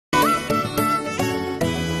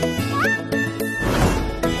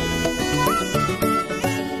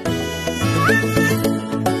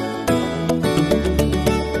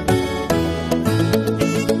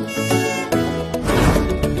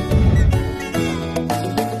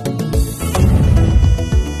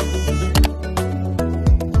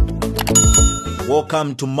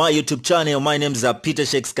Welcome to my YouTube channel. My name is Peter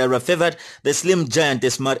Shakespeare Favored, the Slim Giant,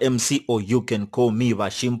 the Smart MC, or you can call me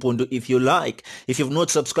Vashimpundu if you like. If you've not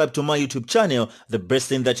subscribed to my YouTube channel, the best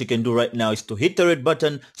thing that you can do right now is to hit the red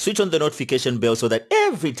button, switch on the notification bell so that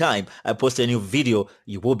every time I post a new video,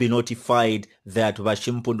 you will be notified that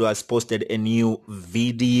Vashimpundu has posted a new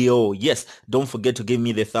video. Yes, don't forget to give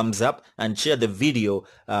me the thumbs up and share the video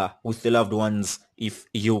with the loved ones if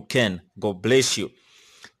you can. God bless you.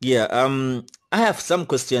 Yeah, I have some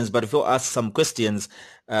questions, but before I ask some questions,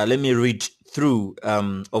 let me read through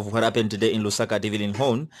of what happened today in Lusaka at Evelyn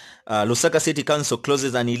Hone. Lusaka City Council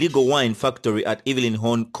closes an illegal wine factory at Evelyn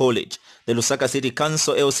Hone College. The Lusaka City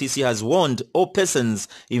Council LCC has warned all persons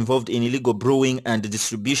involved in illegal brewing and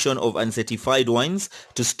distribution of uncertified wines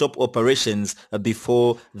to stop operations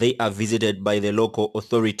before they are visited by the local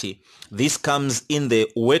authority. This comes in the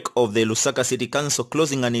wake of the Lusaka City Council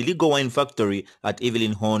closing an illegal wine factory at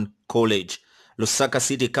Evelyn Hone College. Lusaka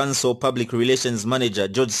City Council Public Relations Manager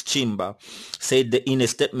George Sichimba said in a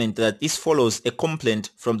statement that this follows a complaint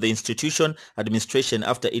from the institution administration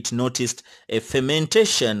after it noticed a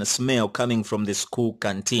fermentation smell coming from the school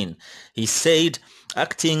canteen. He said,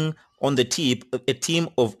 acting on the tip, a team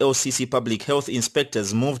of LCC Public Health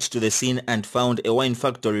inspectors moved to the scene and found a wine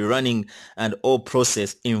factory running, and all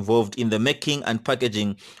process involved in the making and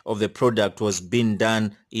packaging of the product was being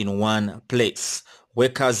done in one place.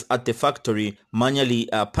 Workers at the factory manually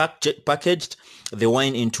packaged the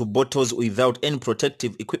wine into bottles without any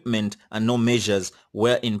protective equipment, and no measures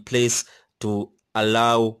were in place to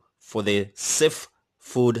allow for the safe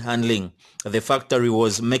food handling. The factory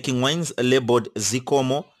was making wines labeled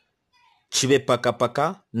Zikomo, Chibe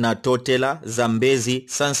Pakapaka, Natotela, Zambezi,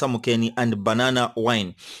 Sansa Mukeni, and banana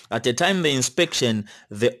wine. At the time of the inspection,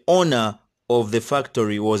 the owner of the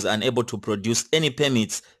factory was unable to produce any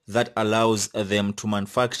permits that allows them to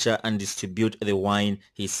manufacture and distribute the wine,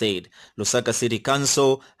 he said. Lusaka City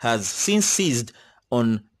Council has since seized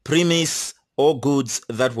on premise all goods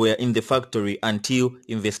that were in the factory until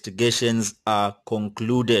investigations are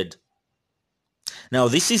concluded. Now,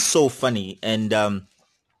 this is so funny, and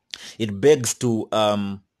it begs to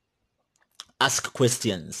ask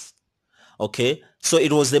questions. Okay, so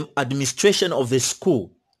it was the administration of the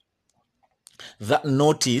school that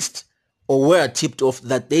noticed or were tipped off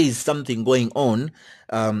that there is something going on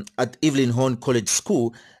at Evelyn Hone College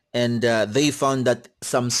School, and they found that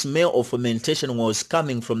some smell of fermentation was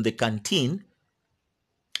coming from the canteen.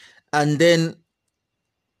 And then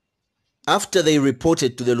after they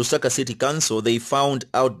reported to the Lusaka City Council, they found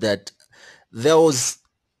out that there was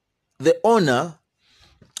the owner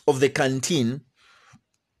of the canteen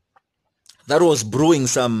that was brewing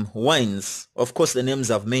some wines. Of course, the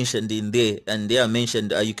names I've mentioned in there, and they are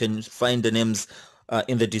mentioned. You can find the names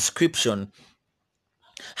in the description.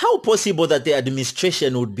 How possible that the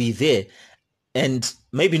administration would be there and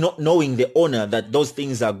maybe not knowing the owner that those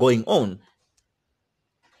things are going on?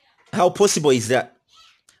 How possible is that?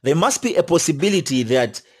 There must be a possibility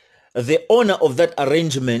that the owner of that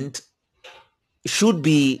arrangement should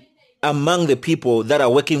be among the people that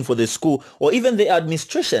are working for the school, or even the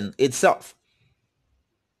administration itself.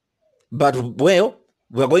 But well,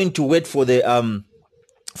 we're going to wait for the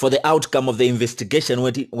outcome of the investigation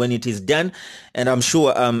when it is done, and I'm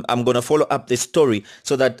sure I'm going to follow up the story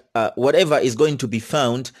so that whatever is going to be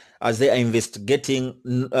found as they are investigating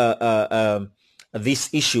this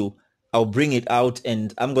issue, I'll bring it out,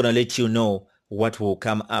 and I'm going to let you know what will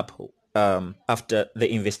come up after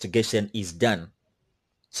the investigation is done.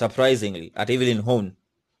 Surprisingly, at Evelyn Hone.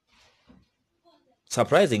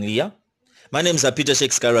 Surprisingly, yeah? My name is Peter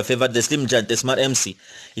Shakespeare Favored, the Slim Giant, the Smart MC.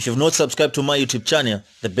 If you've not subscribed to my YouTube channel,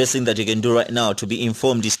 the best thing that you can do right now to be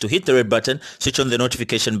informed is to hit the red button, switch on the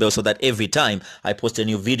notification bell so that every time I post a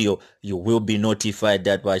new video, you will be notified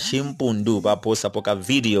that Vashimpundu post a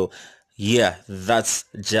video. Yeah, that's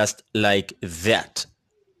just like that.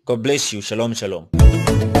 God bless you. Shalom, shalom.